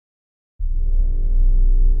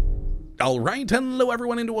Alright, hello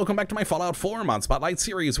everyone and welcome back to my Fallout 4 Mod Spotlight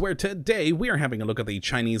series, where today we are having a look at the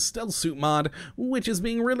Chinese stealth suit mod, which is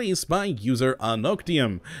being released by user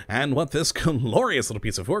Anoctium. And what this glorious little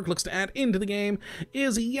piece of work looks to add into the game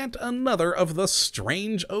is yet another of the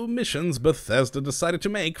strange omissions Bethesda decided to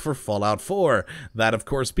make for Fallout 4. That of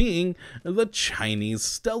course being the Chinese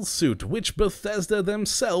stealth suit, which Bethesda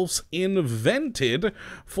themselves invented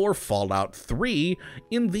for Fallout 3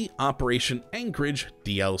 in the Operation Anchorage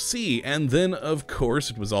DLC. And then, of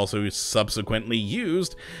course, it was also subsequently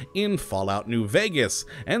used in Fallout New Vegas.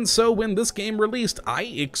 And so when this game released, I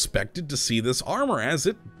expected to see this armor, as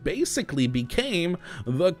it basically became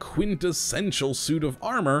the quintessential suit of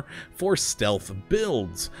armor for stealth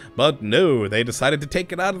builds. But no, they decided to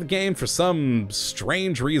take it out of the game for some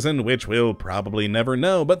strange reason, which we'll probably never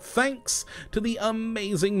know. But thanks to the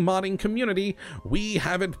amazing modding community, we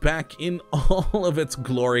have it back in all of its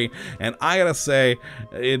glory. And I gotta say,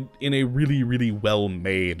 in a really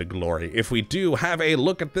well-made glory. If we do have a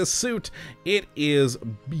look at this suit, it is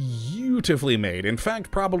beautifully made. In fact,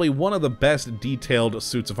 probably one of the best detailed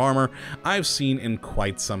suits of armor I've seen in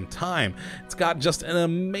quite some time. It's got just an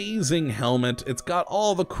amazing helmet. It's got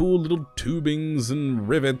all the cool little tubings and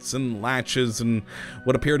rivets and latches and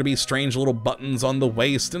what appear to be strange little buttons on the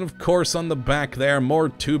waist, and of course on the back there, more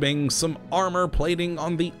tubing, some armor plating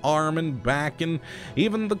on the arm and back, and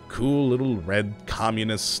even the cool little red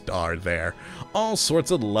communist star there. All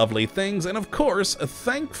sorts of lovely things, and of course,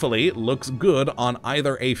 thankfully, it looks good on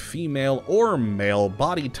either a female or male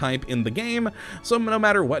body type in the game, so no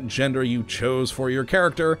matter what gender you chose for your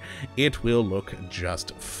character, it will look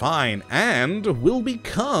just fine, and will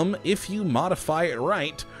become, if you modify it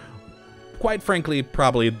right, quite frankly,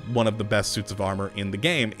 probably one of the best suits of armor in the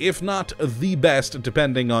game, if not the best,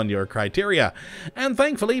 depending on your criteria. And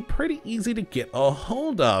thankfully, pretty easy to get a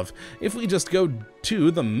hold of. If we just go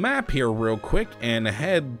to the map here real quick and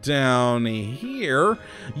head down here,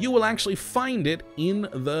 you will actually find it in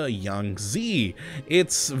the Yangtze.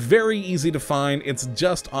 It's very easy to find. It's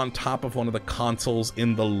just on top of one of the consoles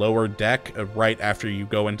in the lower deck right after you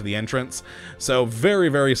go into the entrance. So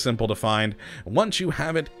very simple to find. Once you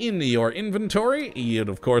have it in your inventory, it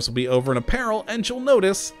of course will be over in apparel, and you'll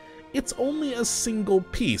notice it's only a single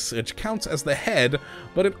piece. It counts as the head,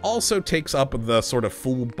 but it also takes up the sort of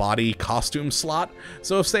full body costume slot.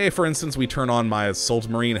 So if, say, for instance, we turn on my Assault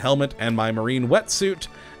Marine helmet and my Marine wetsuit,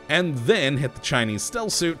 and then hit the Chinese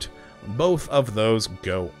stealth suit, both of those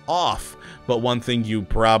go off. But one thing you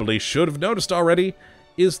probably should have noticed already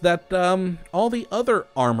is that all the other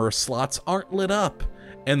armor slots aren't lit up.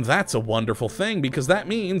 And that's a wonderful thing, because that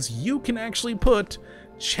means you can actually put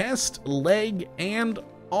chest, leg, and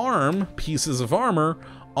arm pieces of armor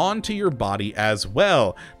onto your body as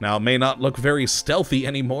well. Now, it may not look very stealthy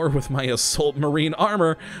anymore with my Assault Marine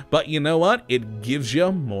armor, but you know what? It gives you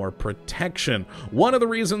more protection. One of the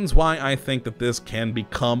reasons why I think that this can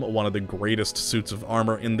become one of the greatest suits of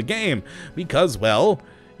armor in the game, because, well,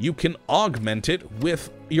 you can augment it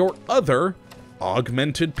with your other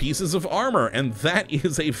augmented pieces of armor, and that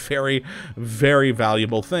is a very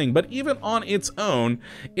valuable thing. But even on its own,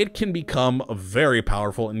 it can become very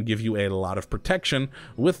powerful and give you a lot of protection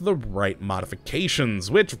with the right modifications,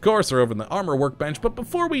 which of course are over in the armor workbench. But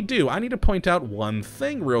before we do, I need to point out one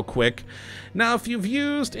thing real quick. Now, if you've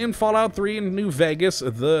used in Fallout 3 and New Vegas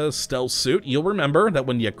the stealth suit, you'll remember that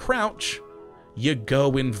when you crouch, you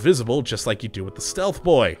go invisible, just like you do with the Stealth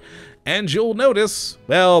Boy. And you'll notice,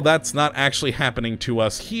 well, that's not actually happening to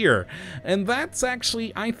us here. And that's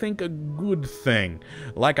actually, I think, a good thing.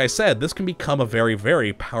 Like I said, this can become a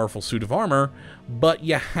very powerful suit of armor, but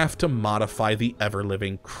you have to modify the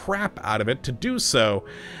ever-living crap out of it to do so.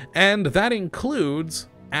 And that includes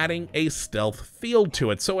adding a stealth field to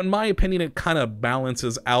it. So in my opinion, it kind of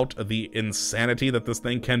balances out the insanity that this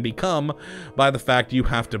thing can become by the fact you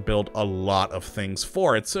have to build a lot of things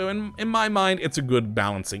for it. So in my mind, it's a good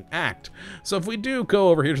balancing act. So if we do go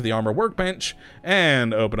over here to the armor workbench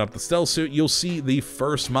and open up the stealth suit, you'll see the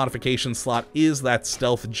first modification slot is that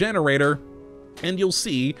stealth generator. And you'll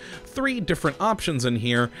see 3 different options in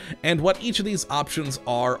here, and what each of these options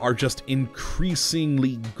are just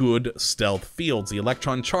increasingly good stealth fields. The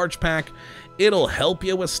Electron Charge Pack, it'll help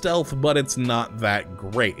you with stealth, but it's not that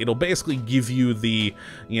great. It'll basically give you the,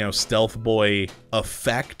 Stealth Boy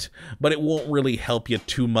effect, but it won't really help you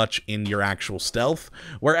too much in your actual stealth.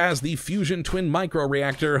 Whereas the Fusion Twin Micro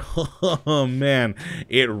Reactor, oh man,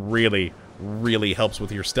 it really helps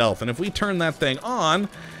with your stealth. And if we turn that thing on,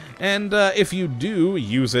 and if you do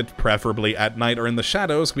use it, preferably at night or in the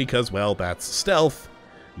shadows, because, well, that's stealth,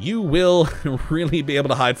 you will really be able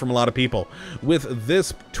to hide from a lot of people. With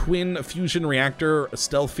this twin fusion reactor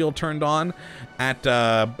stealth field turned on at,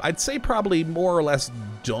 I'd say probably more or less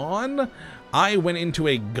dawn, I went into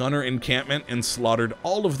a gunner encampment and slaughtered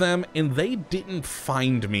all of them, and they didn't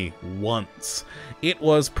find me once. It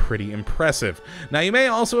was pretty impressive. Now, you may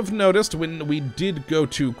also have noticed when we did go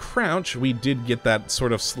to crouch, we did get that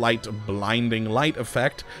sort of slight blinding light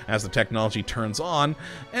effect as the technology turns on,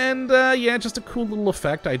 and yeah, just a cool little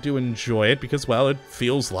effect. I do enjoy it because, well, it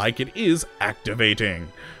feels like it is activating,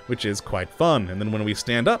 which is quite fun. And then when we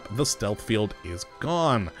stand up, the stealth field is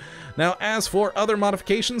gone. Now, as for other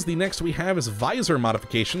modifications, the next we have is visor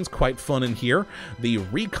modifications, quite fun in here. The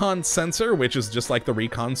recon sensor, which is just like the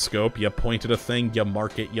recon scope. You point at a thing, you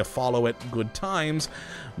mark it, you follow it, good times.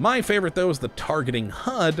 My favorite, though, is the targeting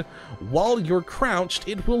HUD. While you're crouched,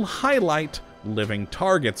 it will highlight living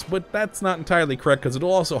targets, but that's not entirely correct because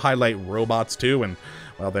it'll also highlight robots too, and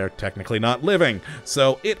well, they're technically not living.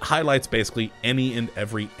 So it highlights basically any and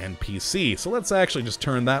every NPC. So let's actually just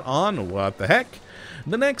turn that on. What the heck?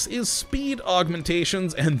 The next is speed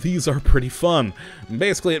augmentations, and these are pretty fun.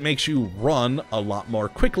 Basically, it makes you run a lot more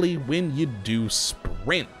quickly when you do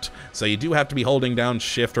sprint. So you do have to be holding down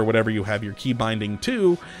shift or whatever you have your key binding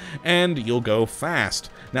to, and you'll go fast.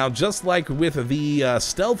 Now, just like with the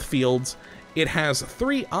stealth fields, it has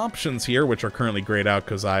 3 options here, which are currently grayed out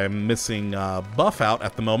because I am missing buff out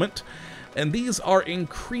at the moment. And these are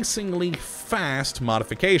increasingly fast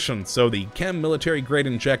modifications. So the Chem Military Grade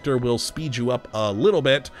Injector will speed you up a little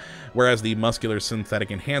bit, whereas the Muscular Synthetic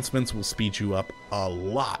Enhancements will speed you up a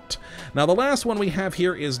lot. Now, the last one we have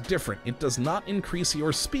here is different. It does not increase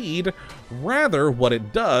your speed. Rather, what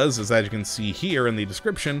it does is, as you can see here in the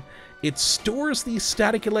description, it stores the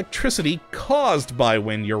static electricity caused by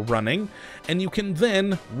when you're running, and you can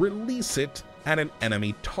then release it at an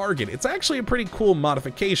enemy target. It's actually a pretty cool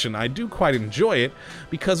modification. I do quite enjoy it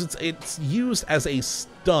because it's used as a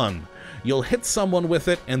stun. You'll hit someone with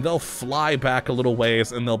it and they'll fly back a little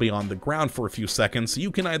ways and they'll be on the ground for a few seconds. So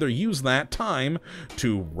you can either use that time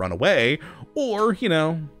to run away or, you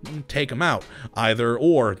know, take them out. Either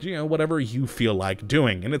or, you know, whatever you feel like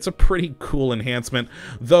doing. And it's a pretty cool enhancement,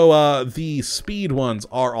 though the speed ones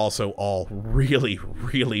are also all really,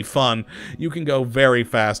 really fun. You can go very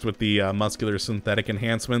fast with the Muscular Synthetic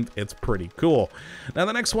Enhancement. It's pretty cool. Now,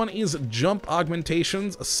 the next one is jump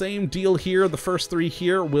augmentations. Same deal here. The first 3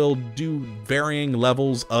 here will do varying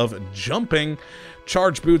levels of jumping.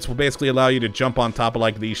 Charge boots will basically allow you to jump on top of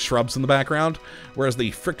like these shrubs in the background, whereas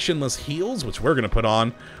the frictionless heels, which we're going to put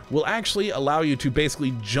on, will actually allow you to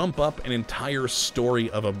basically jump up an entire story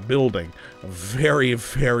of a building. Very,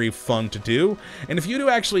 very fun to do. And if you do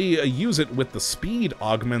actually use it with the speed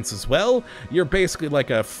augments as well, you're basically like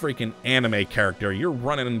a freaking anime character. You're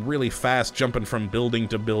running really fast, jumping from building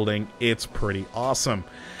to building. It's pretty awesome.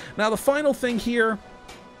 Now, the final thing here,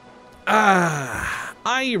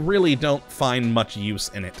 I really don't find much use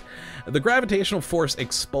in it. The gravitational force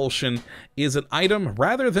expulsion is an item,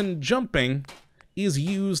 rather than jumping, is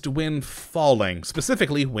used when falling,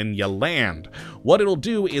 specifically when you land. What it'll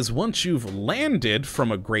do is once you've landed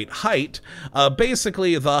from a great height,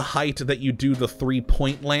 basically the height that you do the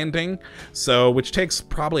 3-point landing, so which takes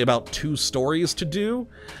probably about 2 stories to do.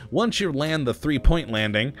 Once you land the 3-point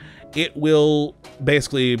landing, it will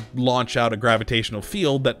basically launch out a gravitational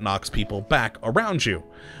field that knocks people back around you,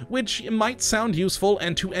 which might sound useful,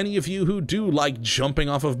 and to any of you who do like jumping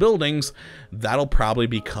off of buildings, that'll probably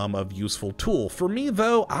become a useful tool. For me,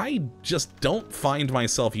 though, I just don't find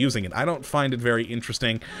myself using it. I don't find it very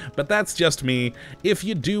interesting, but that's just me. If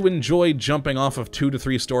you do enjoy jumping off of 2 to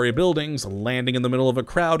 3-story buildings, landing in the middle of a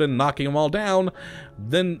crowd and knocking them all down,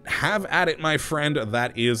 then have at it, my friend.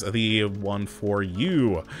 That is the one for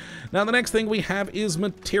you. Now, the next thing we have is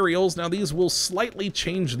materials. Now, these will slightly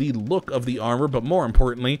change the look of the armor, but more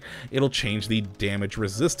importantly, it'll change the damage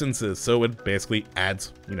resistances. So it basically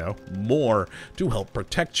adds, you know, more to help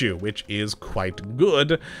protect you, which is quite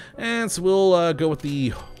good. And so we'll go with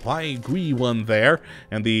the Huaigui one there.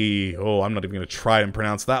 And the, oh, I'm not even going to try and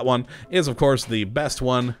pronounce that one, is, of course, the best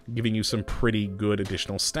one, giving you some pretty good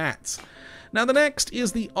additional stats. Now, the next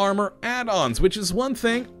is the armor add-ons, which is one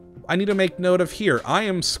thing I need to make note of here. I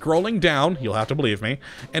am scrolling down, you'll have to believe me,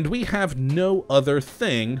 and we have no other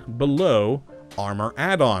thing below armor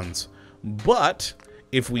add-ons. But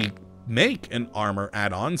if we make an armor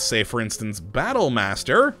add-on, say for instance Battle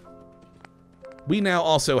Master, we now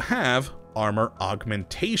also have armor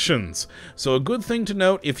augmentations. So a good thing to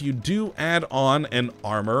note, if you do add on an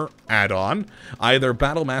armor add-on, either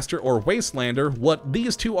Battlemaster or Wastelander, what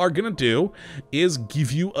these two are going to do is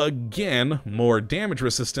give you, again, more damage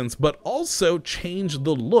resistance, but also change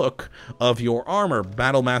the look of your armor.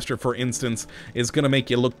 Battlemaster, for instance, is going to make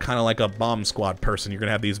you look kind of like a bomb squad person. You're going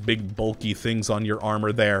to have these big bulky things on your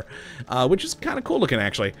armor there, which is kind of cool looking,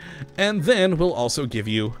 actually. And then we'll also give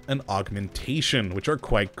you an augmentation, which are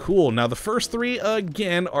quite cool. Now, the first three,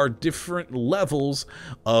 again, are different levels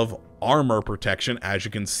of armor protection. As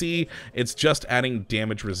you can see, it's just adding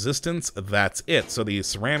damage resistance. That's it. So the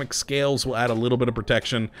ceramic scales will add a little bit of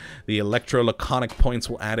protection. The electrolaconic points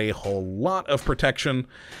will add a whole lot of protection.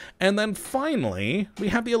 And then finally, we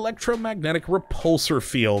have the electromagnetic repulsor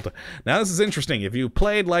field. Now, this is interesting. If you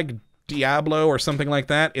played like Diablo or something like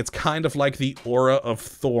that, it's kind of like the Aura of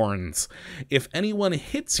Thorns. If anyone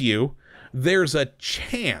hits you, there's a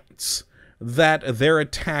chance that their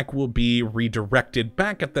attack will be redirected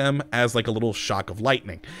back at them as like a little shock of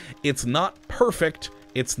lightning. It's not perfect,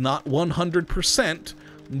 it's not 100%,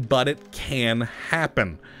 but it can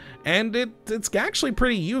happen. And it's actually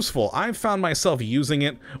pretty useful. I've found myself using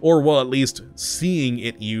it, or well, at least seeing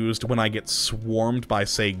it used when I get swarmed by,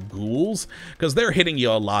 say, ghouls, because they're hitting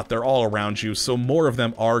you a lot, they're all around you, so more of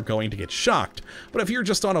them are going to get shocked. But if you're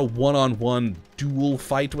just on a one-on-one duel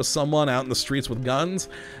fight with someone out in the streets with guns,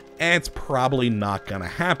 it's probably not gonna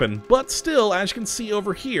happen, but still, as you can see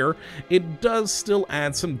over here, it does still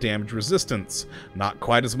add some damage resistance. Not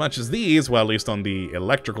quite as much as these, well, at least on the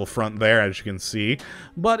electrical front there, as you can see,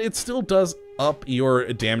 but it still does up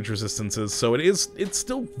your damage resistances, so it's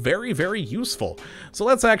still very, very useful. So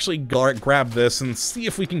let's actually grab this and see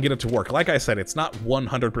if we can get it to work. Like I said, it's not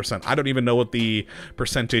 100%. I don't even know what the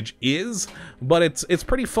percentage is, but it's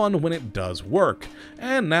pretty fun when it does work.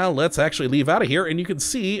 And now let's actually leave out of here, and you can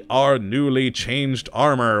see our newly changed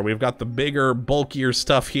armor. We've got the bigger, bulkier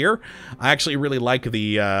stuff here. I actually really like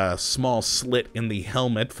the small slit in the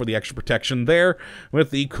helmet for the extra protection there,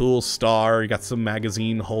 with the cool star. You got some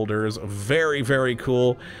magazine holders, very, very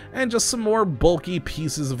cool, and just some more bulky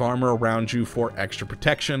pieces of armor around you for extra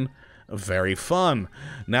protection. Very fun.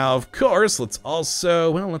 Now, of course, let's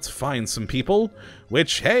also, well, let's find some people,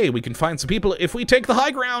 which, hey, we can find some people if we take the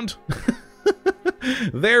high ground.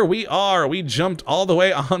 There we are. We jumped all the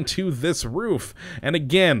way onto this roof. And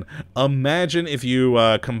again, imagine if you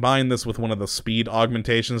combine this with one of the speed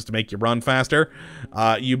augmentations to make you run faster.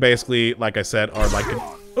 You basically, like I said, are like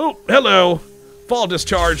oh, hello. Fall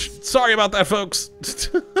discharge. Sorry about that, folks.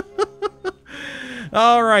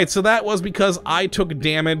 Alright, so that was because I took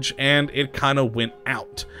damage and it kind of went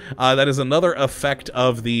out. That is another effect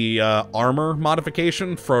of the armor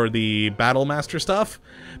modification for the Battlemaster stuff.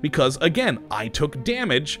 Because, again, I took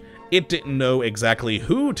damage. It didn't know exactly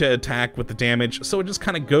who to attack with the damage, so it just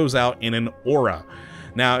kind of goes out in an aura.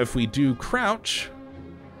 Now, if we do crouch,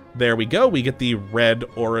 there we go. We get the red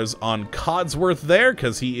auras on Codsworth there,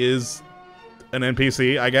 because he is an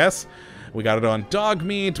NPC, I guess. We got it on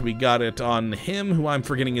Dogmeat. We got it on him, who I'm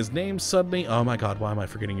forgetting his name suddenly. Oh my god, why am I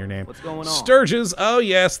forgetting your name? What's going on? Sturges. Oh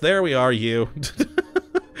yes, there we are, you.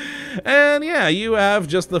 And yeah, you have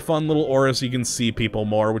just the fun little aura so you can see people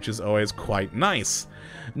more, which is always quite nice.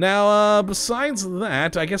 Now, besides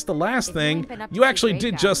that, I guess the last thing, you actually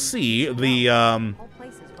did just see the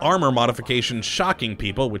armor modification shocking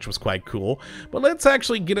people, which was quite cool. But let's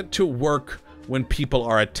actually get it to work when people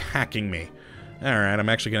are attacking me. Alright, I'm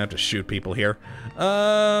actually gonna have to shoot people here.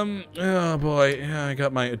 Oh boy, yeah, I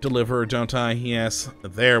got my deliverer, don't I? Yes,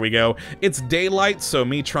 there we go. It's daylight, so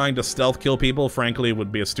me trying to stealth kill people, frankly,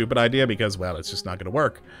 would be a stupid idea because, well, it's just not gonna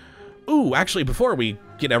work. Ooh, actually, before we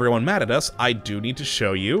get everyone mad at us, I do need to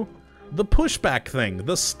show you the pushback thing,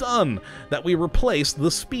 the stun that we replaced the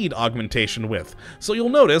speed augmentation with. So you'll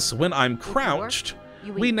notice when I'm crouched,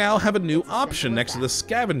 we now have a new option next to the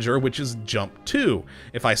scavenger, which is jump 2.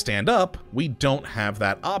 If I stand up, we don't have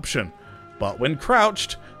that option. But when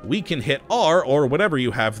crouched, we can hit R, or whatever you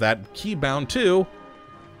have that key bound to,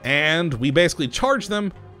 and we basically charge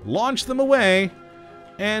them, launch them away,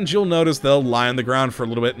 and you'll notice they'll lie on the ground for a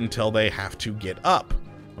little bit until they have to get up.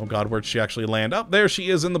 Oh god, where'd she actually land? Oh, there she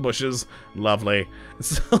is in the bushes. Lovely.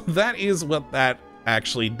 So that is what that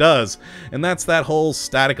actually does, and that's that whole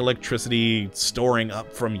static electricity storing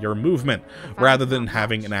up from your movement rather than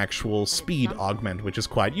having an actual speed augment, which is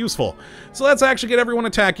quite useful. So let's actually get everyone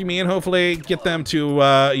attacking me and hopefully get them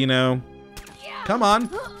to you know, come on.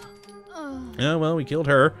 Oh well, we killed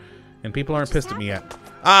her and people aren't pissed at me yet.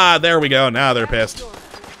 Ah, there we go, now they're pissed.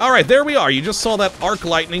 Alright, there we are. You just saw that arc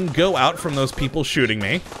lightning go out from those people shooting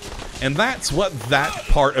me. And that's what that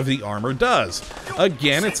part of the armor does.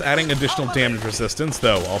 Again, it's adding additional damage resistance,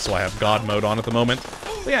 though also I have God mode on at the moment.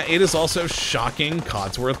 But yeah, it is also shocking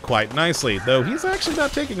Codsworth quite nicely, though he's actually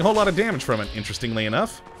not taking a whole lot of damage from it, interestingly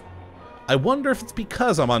enough. I wonder if it's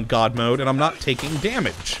because I'm on God mode and I'm not taking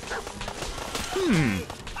damage.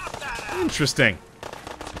 Interesting.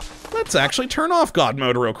 Let's actually turn off God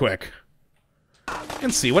mode real quick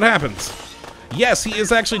and see what happens. Yes, he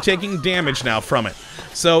is actually taking damage now from it.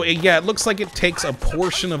 So, yeah, it looks like it takes a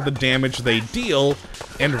portion of the damage they deal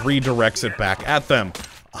and redirects it back at them.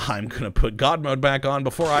 I'm gonna put God mode back on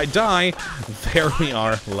before I die. There we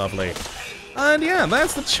are. Lovely. And yeah,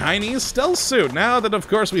 that's the Chinese stealth suit. Now that, of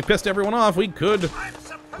course, we pissed everyone off, we could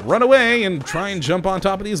run away and try and jump on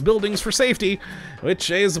top of these buildings for safety, which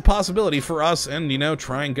is a possibility for us, and, you know,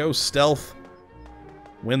 try and go stealth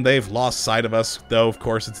when they've lost sight of us, though of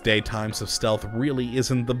course it's daytime, so stealth really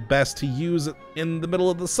isn't the best to use in the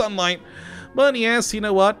middle of the sunlight. But yes, you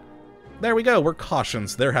know what? There we go, we're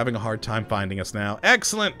cautions. They're having a hard time finding us now.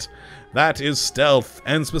 Excellent! That is stealth,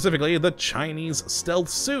 and specifically the Chinese stealth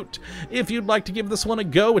suit. If you'd like to give this one a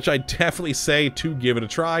go, which I definitely say to give it a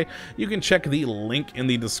try, you can check the link in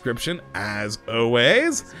the description as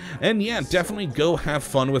always. And yeah, definitely go have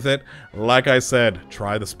fun with it. Like I said,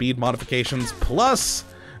 try the speed modifications plus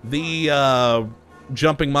the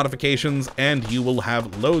jumping modifications, and you will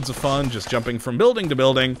have loads of fun just jumping from building to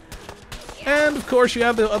building. And of course you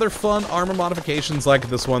have the other fun armor modifications like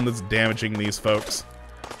this one that's damaging these folks.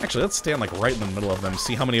 Actually, let's stand like right in the middle of them,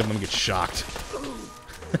 see how many of them get shocked.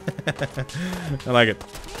 I like it.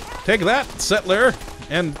 Take that, Settler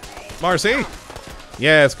and Marcy.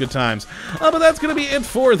 Yes, good times. But that's going to be it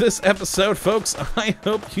for this episode, folks. I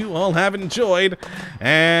hope you all have enjoyed.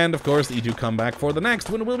 And, of course, that you do come back for the next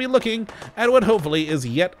when we'll be looking at what hopefully is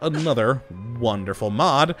yet another wonderful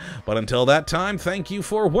mod. But until that time, thank you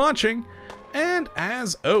for watching. And,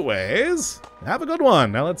 as always, have a good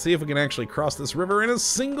one. Now, let's see if we can actually cross this river in a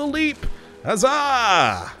single leap.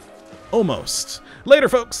 Huzzah! Almost. Later,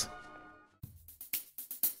 folks.